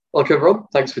Welcome everyone.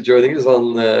 Thanks for joining us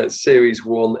on Series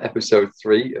 1, Episode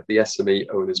 3 of the SME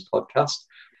Owners Podcast.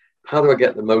 How do I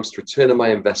get the most return on my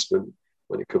investment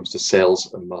when it comes to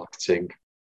sales and marketing?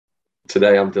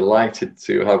 Today, I'm delighted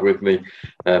to have with me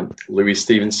Louise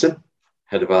Stephenson,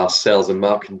 head of our Sales and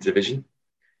Marketing Division.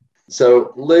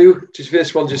 So, Lou,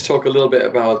 just talk a little bit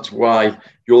about why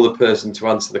you're the person to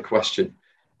answer the question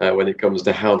when it comes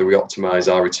to how do we optimize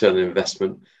our return on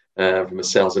investment from a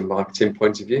sales and marketing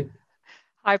point of view.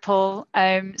 Hi, Paul.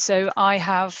 So I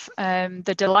have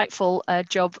the delightful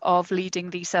job of leading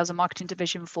the Sales and Marketing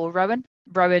Division for Rowan.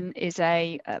 Rowan is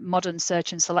a modern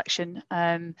search and selection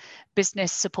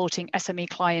business supporting SME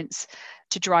clients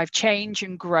to drive change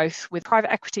and growth with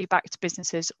private equity-backed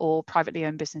businesses or privately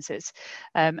owned businesses.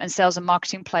 And sales and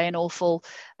marketing play an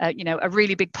a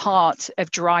really big part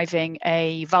of driving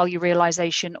a value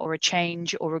realization or a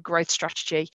change or a growth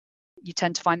strategy. You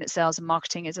tend to find that sales and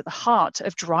marketing is at the heart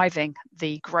of driving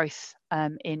the growth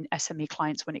in SME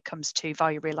clients when it comes to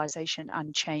value realization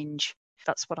and change.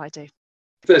 That's what I do.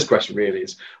 First question really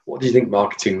is, what do you think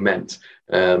marketing meant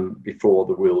before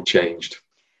the world changed?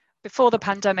 Before the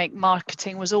pandemic,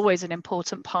 marketing was always an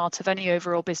important part of any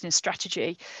overall business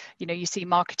strategy. You see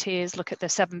marketeers look at the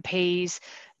 7 Ps,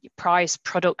 price,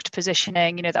 product,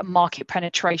 positioning, that market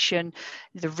penetration,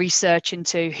 the research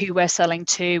into who we're selling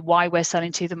to, why we're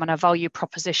selling to them, and our value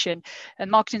proposition.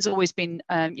 And marketing's always been,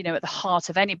 at the heart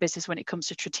of any business when it comes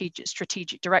to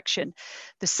strategic direction.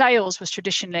 The sales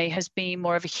has been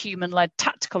more of a human-led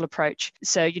tactical approach.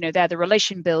 So, they're the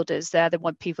relation builders. They're the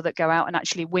people that go out and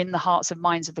actually win the hearts and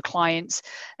minds of the clients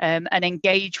and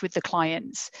engage with the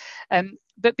clients.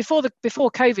 But before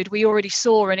COVID, we already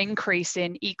saw an increase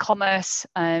in e-commerce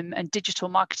and digital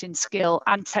marketing skill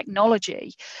and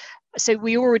technology. So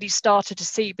we already started to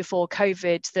see before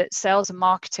COVID that sales and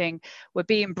marketing were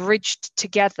being bridged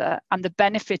together, and the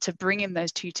benefit of bringing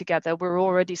those two together we're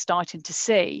already starting to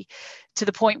see, to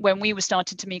the point when we were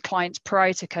starting to meet clients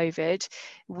prior to COVID.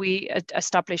 We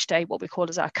established what we call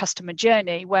as our customer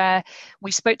journey, where we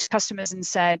spoke to customers and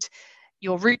said,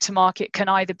 your route to market can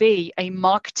either be a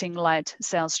marketing-led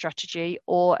sales strategy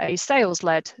or a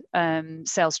sales-led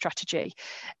sales strategy.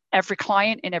 Every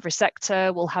client in every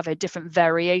sector will have a different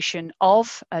variation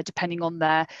of, depending on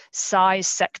their size,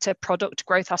 sector, product,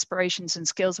 growth aspirations and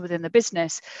skills within the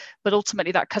business. But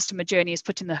ultimately that customer journey is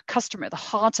putting the customer at the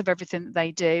heart of everything that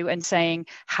they do and saying,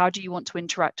 how do you want to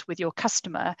interact with your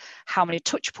customer? How many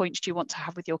touch points do you want to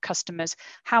have with your customers?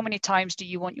 How many times do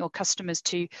you want your customers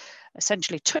to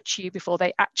essentially touch you before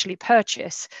they actually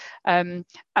purchase? And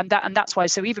that's why,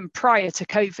 so even prior to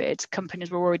COVID,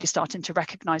 companies were already starting to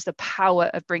recognize the power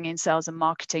of bringing sales and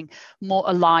marketing more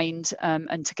aligned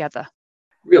and together.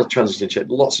 Real transition change,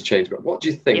 lots of change. But what do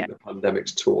you think the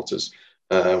pandemic's taught us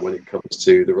when it comes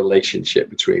to the relationship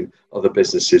between other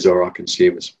businesses or our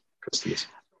customers?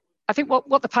 I think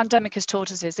what the pandemic has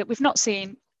taught us is that we've not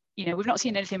seen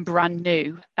anything brand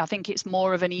new. I think it's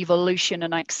more of an evolution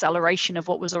and acceleration of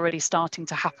what was already starting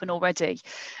to happen already.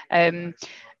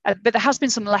 But there has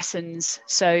been some lessons.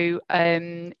 So,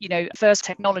 first,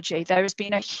 technology. There has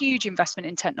been a huge investment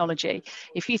in technology.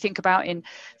 If you think about in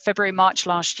February, March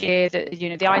last year,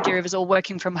 the idea of us all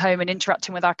working from home and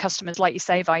interacting with our customers, like you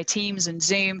say, via Teams and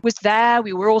Zoom was there.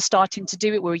 We were all starting to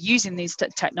do it. We were using these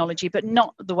technology, but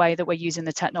not the way that we're using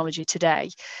the technology today.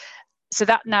 So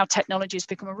that now technology has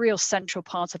become a real central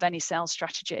part of any sales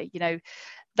strategy.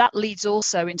 That leads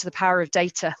also into the power of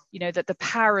data, that the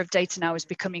power of data now is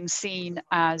becoming seen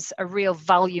as a real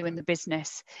value in the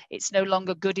business. It's no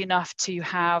longer good enough to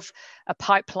have a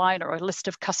pipeline or a list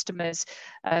of customers.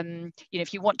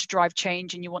 If you want to drive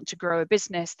change and you want to grow a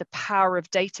business, the power of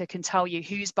data can tell you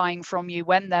who's buying from you,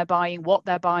 when they're buying, what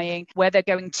they're buying, where they're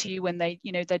going to when they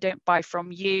don't buy from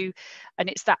you. And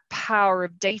it's that power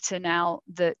of data now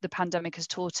that the pandemic has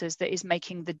taught us that is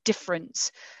making the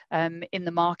difference in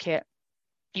the market.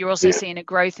 You're also seeing a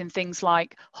growth in things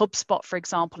like HubSpot, for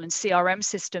example, and CRM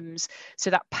systems. So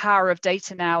that power of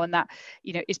data now, and that,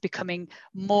 is becoming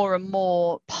more and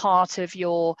more part of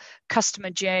your customer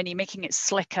journey, making it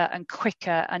slicker and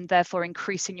quicker, and therefore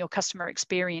increasing your customer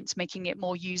experience, making it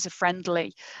more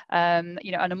user-friendly, and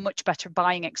a much better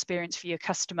buying experience for your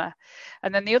customer.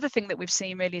 And then the other thing that we've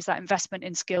seen really is that investment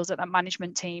in skills at that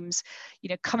management teams,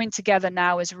 coming together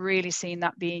now is really seeing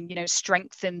that being,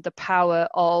 strengthened the power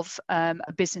of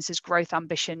a business's growth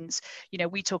ambitions.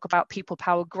 We talk about people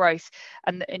powered growth,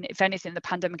 and if anything, the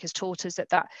pandemic has taught us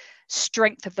that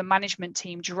strength of the management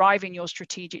team driving your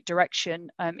strategic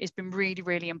direction has been really,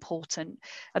 really important.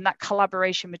 And that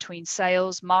collaboration between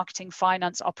sales, marketing,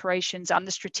 finance, operations, and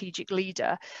the strategic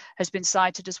leader has been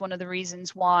cited as one of the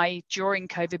reasons why during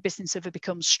COVID businesses have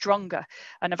become stronger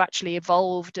and have actually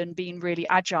evolved and been really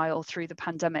agile through the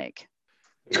pandemic.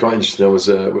 It's quite interesting. I was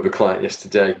with a client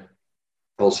yesterday,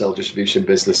 wholesale distribution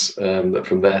business, that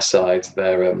from their side,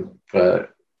 they're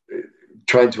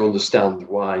trying to understand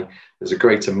why there's a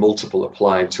greater multiple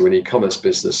applied to an e-commerce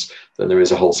business than there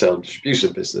is a wholesale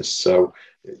distribution business. So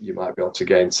you might be able to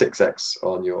gain 6x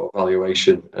on your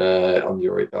valuation on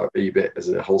your EBIT as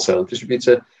a wholesale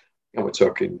distributor, and we're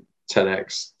talking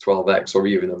 10x, 12x, or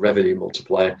even a revenue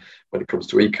multiplier when it comes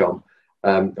to e-com.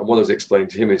 And what I was explaining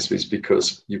to him is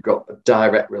because you've got a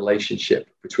direct relationship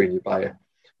between your buyer,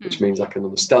 which means I can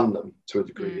understand them to a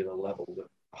degree and a level that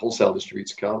a wholesale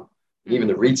distributor can't, even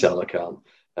a retailer can't.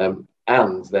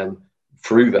 And then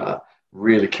through that,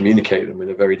 really communicate them in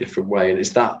a very different way. And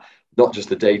it's that, not just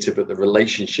the data, but the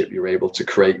relationship you're able to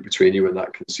create between you and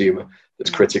that consumer that's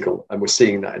critical. And we're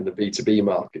seeing that in the B2B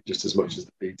market just as much as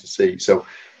the B2C. So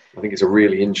I think it's a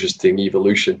really interesting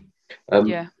evolution.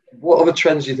 What other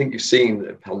trends do you think you've seen that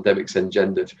the pandemic's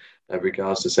engendered in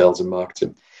regards to sales and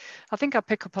marketing? I think I'll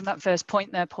pick up on that first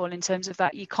point there, Paul, in terms of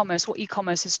that e-commerce. What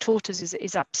e-commerce has taught us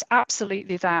is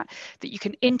absolutely that you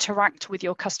can interact with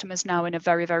your customers now in a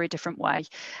very, very different way.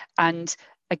 And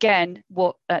again,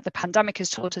 what the pandemic has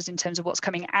taught us in terms of what's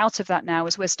coming out of that now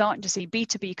is we're starting to see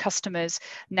B2B customers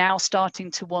now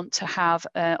starting to want to have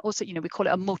also, we call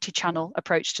it a multi-channel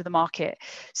approach to the market.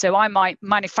 So I might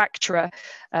manufacture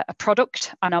a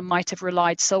product and I might have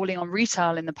relied solely on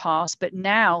retail in the past, but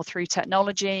now through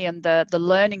technology and the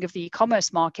learning of the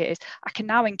e-commerce market, I can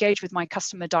now engage with my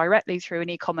customer directly through an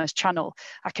e-commerce channel.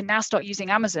 I can now start using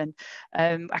Amazon.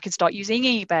 I can start using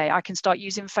eBay. I can start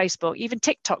using Facebook. Even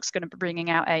TikTok's going to be bringing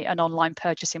out an online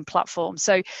purchasing platform.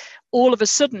 So all of a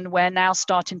sudden, we're now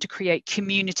starting to create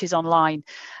communities online.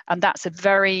 And that's a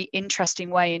very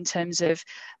interesting way in terms of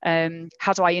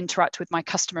how do I interact with my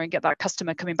customer and get that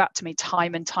customer coming back to me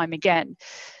time and time again.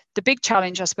 The big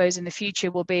challenge, I suppose, in the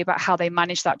future will be about how they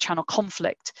manage that channel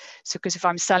conflict. So, because if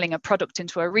I'm selling a product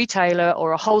into a retailer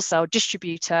or a wholesale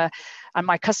distributor and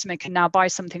my customer can now buy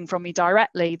something from me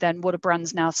directly, then what a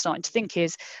brand's now starting to think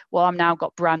is, well, I'm now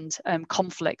got brand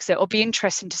conflict. So it'll be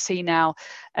interesting to see now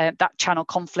that channel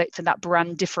conflict and that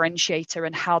brand differentiator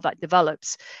and how that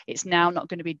develops. It's now not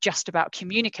going to be just about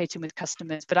communicating with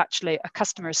customers, but actually a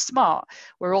customer is smart.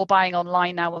 We're all buying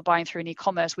online now, we're buying through an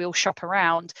e-commerce, we all shop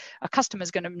around. A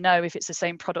customer's going to know if it's the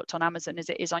same product on Amazon as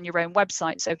it is on your own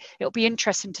website. So it'll be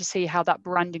interesting to see how that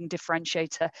branding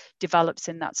differentiator develops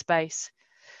in that space.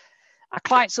 Our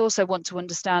clients also want to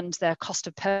understand their cost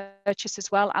of purchase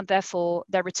as well, and therefore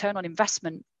their return on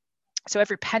investment. So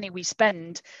every penny we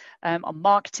spend on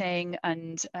marketing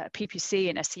and PPC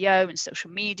and SEO and social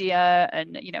media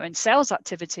and sales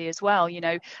activity as well,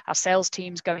 our sales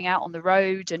teams going out on the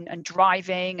road and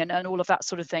driving and all of that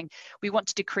sort of thing. We want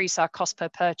to decrease our cost per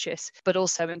purchase, but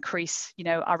also increase,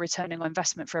 our return on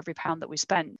investment for every pound that we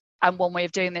spend. And one way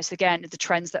of doing this, again, the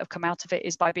trends that have come out of it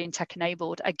is by being tech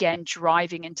enabled, again,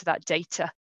 driving into that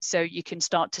data. So you can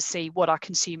start to see what our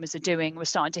consumers are doing. We're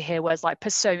starting to hear words like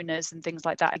personas and things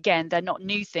like that. Again, they're not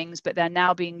new things, but they're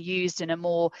now being used in a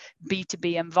more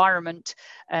B2B environment.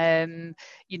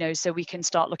 So we can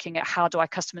start looking at how do our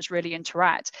customers really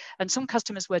interact. And some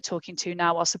customers we're talking to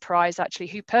now are surprised actually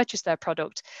who purchased their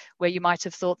product, where you might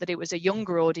have thought that it was a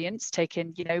younger audience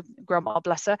taking, grandma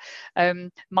bless her.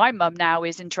 My mum now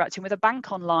is interacting with a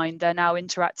bank online. They're now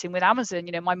interacting with Amazon.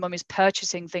 My mum is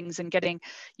purchasing things and getting,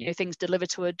 things delivered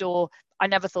to her door. I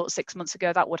never thought 6 months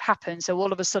ago that would happen. So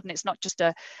all of a sudden, it's not just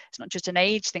an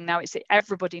age thing now. It's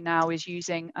everybody now is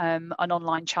using an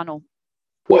online channel.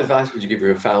 What advice would you give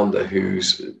a founder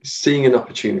who's seeing an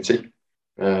opportunity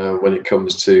when it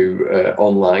comes to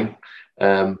online,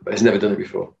 but has never done it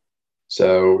before?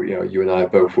 So, you and I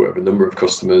both work with a number of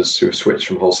customers who have switched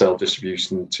from wholesale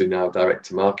distribution to now direct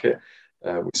to market.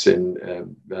 We've seen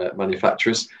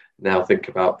manufacturers now think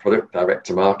about product direct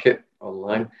to market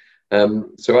online.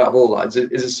 So out of all that, is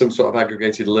there some sort of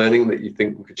aggregated learning that you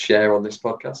think we could share on this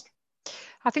podcast?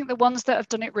 I think the ones that have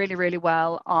done it really, really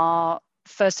well are,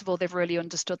 first of all, they've really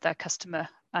understood their customer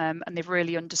and they've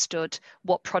really understood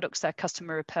what products their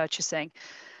customer are purchasing.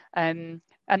 And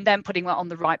then putting that on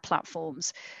the right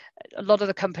platforms. A lot of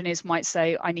the companies might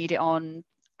say, I need it on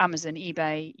Amazon,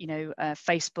 eBay,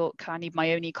 Facebook. I need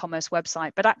my own e-commerce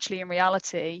website. But actually, in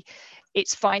reality,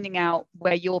 it's finding out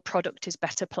where your product is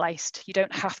better placed. You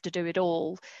don't have to do it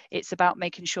all. It's about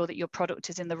making sure that your product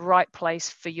is in the right place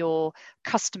for your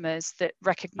customers that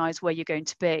recognize where you're going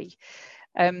to be.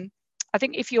 I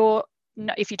think if you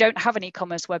don't have an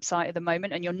e-commerce website at the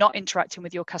moment and you're not interacting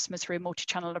with your customers through a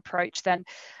multi-channel approach, then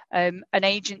an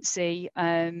agency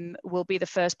will be the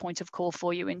first point of call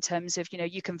for you, in terms of,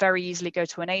 you can very easily go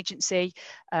to an agency.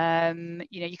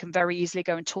 You can very easily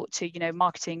go and talk to,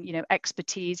 marketing,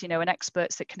 expertise, and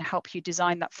experts that can help you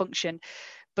design that function.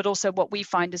 But also what we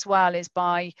find as well is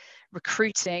by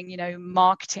recruiting,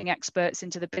 marketing experts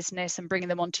into the business and bringing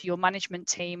them onto your management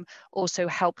team also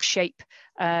help shape,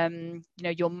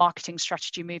 your marketing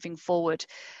strategy moving forward.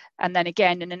 And then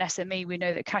again, in an SME, we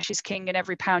know that cash is king, and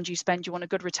every pound you spend, you want a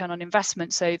good return on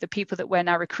investment. So the people that we're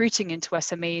now recruiting into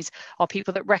SMEs are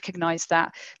people that recognize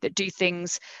that do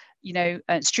things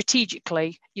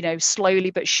strategically, slowly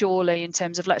but surely, in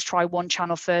terms of, let's try one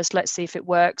channel first, let's see if it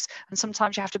works. And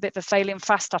sometimes you have to bit of a failing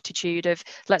fast attitude of,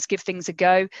 let's give things a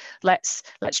go, let's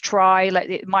try,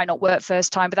 it might not work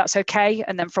first time, but that's okay.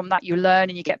 And then from that you learn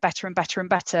and you get better and better and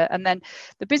better. And then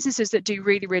the businesses that do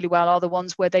really, really well are the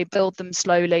ones where they build them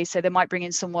slowly. So they might bring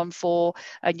in someone for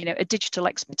a digital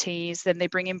expertise, then they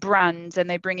bring in brand, then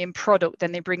they bring in product,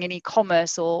 then they bring in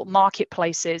e-commerce or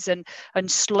marketplaces, and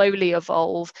slowly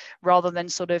evolve, rather than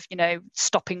sort of,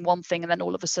 stopping one thing and then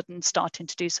all of a sudden starting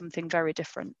to do something very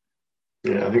different.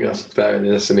 Yeah, I think that's fair. In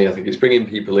SME, I think it's bringing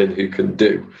people in who can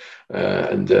do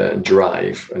and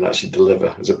drive and actually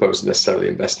deliver, as opposed to necessarily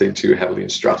investing too heavily in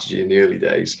strategy in the early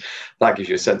days. That gives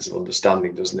you a sense of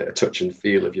understanding, doesn't it? A touch and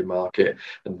feel of your market,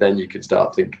 and then you can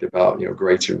start thinking about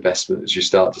greater investment as you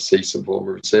start to see some form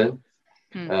of return.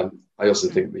 I also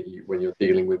think when you're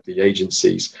dealing with the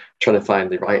agencies, trying to find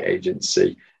the right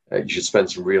agency, you should spend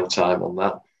some real time on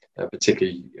that,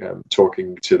 particularly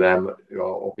talking to them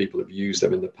or people who've used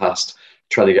them in the past,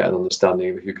 trying to get an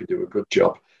understanding of who can do a good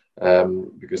job,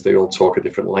 because they all talk a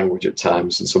different language at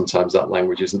times, and sometimes that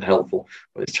language isn't helpful,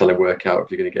 but it's trying to work out if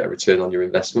you're going to get a return on your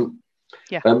investment.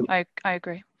 Yeah, I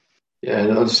agree. Yeah,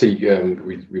 and obviously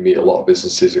we meet a lot of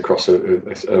businesses across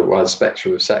a wide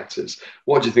spectrum of sectors.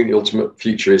 What do you think the ultimate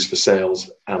future is for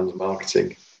sales and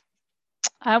marketing?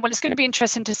 Well, it's going to be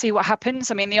interesting to see what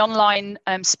happens. I mean, the online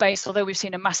space, although we've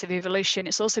seen a massive evolution,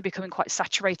 it's also becoming quite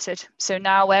saturated. So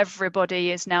now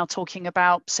everybody is now talking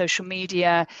about social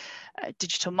media,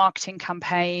 digital marketing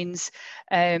campaigns.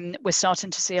 We're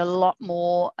starting to see a lot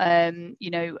more,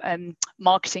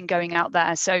 marketing going out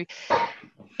there. So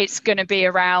it's going to be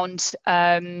around,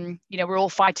 we're all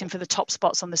fighting for the top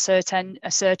spots on the search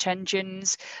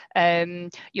engines.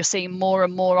 You're seeing more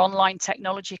and more online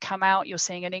technology come out. You're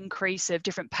seeing an increase of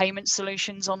different payment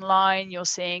solutions online. You're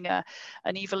seeing an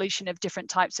evolution of different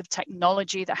types of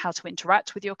technology, that how to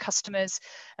interact with your customers.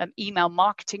 Email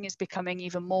marketing is becoming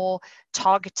even more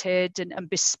targeted and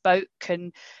bespoke,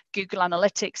 and Google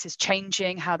Analytics is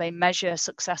changing how they measure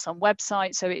success on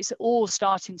websites. So it's all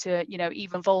starting to,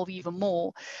 even evolve even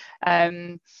more.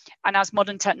 And as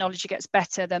modern technology gets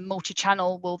better, then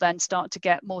multi-channel will then start to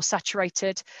get more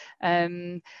saturated.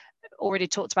 Already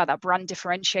talked about that brand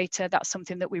differentiator. That's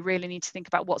something that we really need to think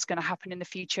about what's going to happen in the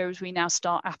future as we now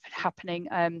start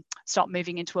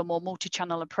moving into a more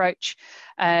multi-channel approach.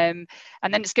 And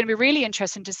then it's going to be really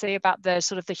interesting to see about the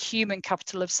sort of the human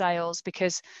capital of sales,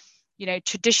 because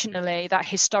traditionally that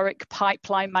historic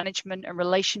pipeline management and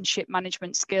relationship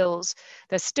management skills,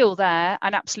 they're still there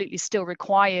and absolutely still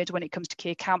required when it comes to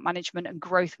key account management and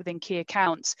growth within key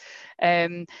accounts.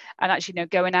 And actually,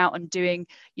 going out and doing,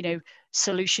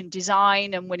 solution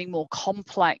design and winning more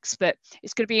complex. But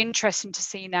it's going to be interesting to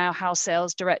see now how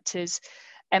sales directors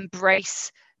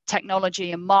embrace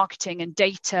technology and marketing and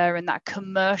data and that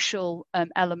commercial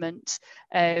element,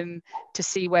 to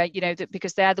see where,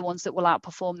 because they're the ones that will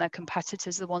outperform their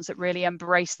competitors, the ones that really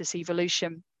embrace this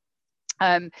evolution.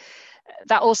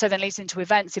 That also then leads into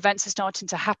events. Events are starting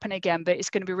to happen again, but it's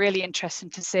going to be really interesting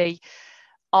to see,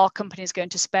 are companies going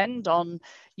to spend on,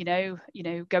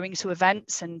 going to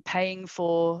events and paying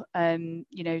for,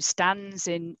 stands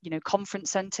in,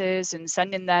 conference centers and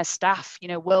sending their staff,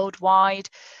 worldwide?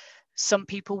 Some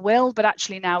people will, but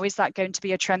actually now, is that going to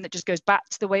be a trend that just goes back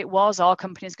to the way it was? Are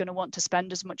companies going to want to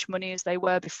spend as much money as they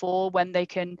were before, when they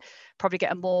can probably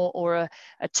get a more or a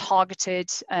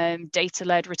targeted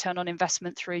data-led return on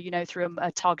investment through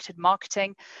a targeted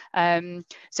marketing?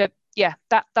 So yeah,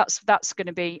 that's going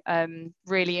to be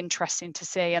really interesting to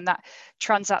see. And that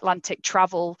transatlantic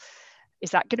travel, Is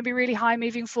that going to be really high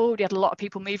moving forward? We had a lot of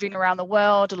people moving around the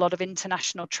world, a lot of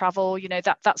international travel.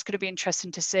 That's going to be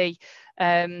interesting to see,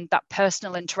 that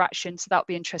personal interaction. So that'll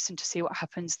be interesting to see what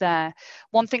happens there.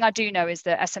 One thing I do know is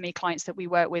that SME clients that we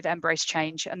work with embrace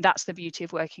change, and that's the beauty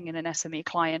of working in an SME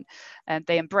client.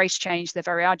 They embrace change. They're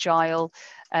very agile,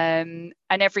 and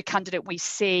every candidate we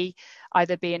see,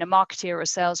 either being a marketer or a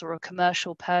sales or a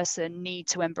commercial person, need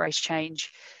to embrace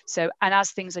change. So, and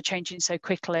as things are changing so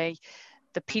quickly,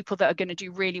 the people that are going to do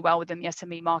really well within the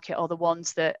SME market are the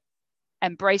ones that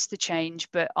embrace the change,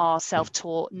 but are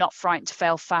self-taught, not frightened to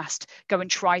fail fast, go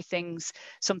and try things.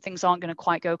 Some things aren't going to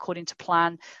quite go according to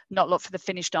plan, not look for the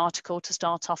finished article to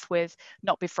start off with,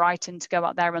 not be frightened to go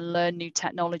out there and learn new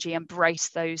technology, embrace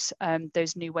those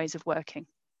new ways of working.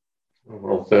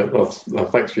 Well,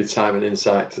 thanks for your time and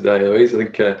insight today, Louise. I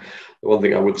think the one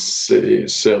thing I would certainly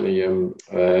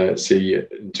see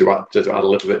to add a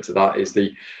little bit to that is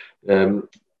the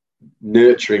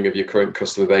nurturing of your current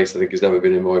customer base. I think has never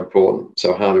been more important.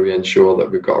 So how do we ensure that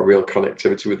we've got a real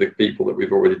connectivity with the people that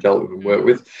we've already dealt with and worked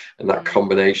with, and that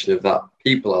combination of that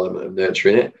people element of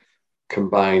nurturing it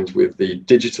combined with the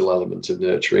digital element of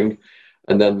nurturing,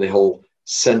 and then the whole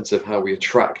sense of how we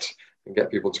attract and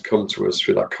get people to come to us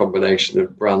through that combination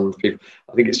of brand people.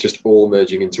 I think it's just all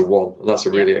merging into one, and that's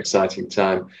a really exciting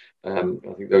time. I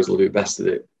think those will do best at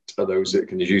it are those that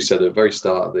can, as you said at the very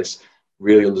start of this,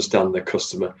 really understand their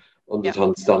customer,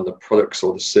 understand the products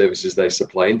or the services they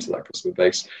supply into that customer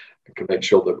base, and can make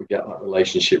sure that we get that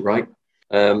relationship right.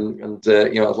 I'd like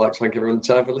to thank everyone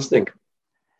for listening.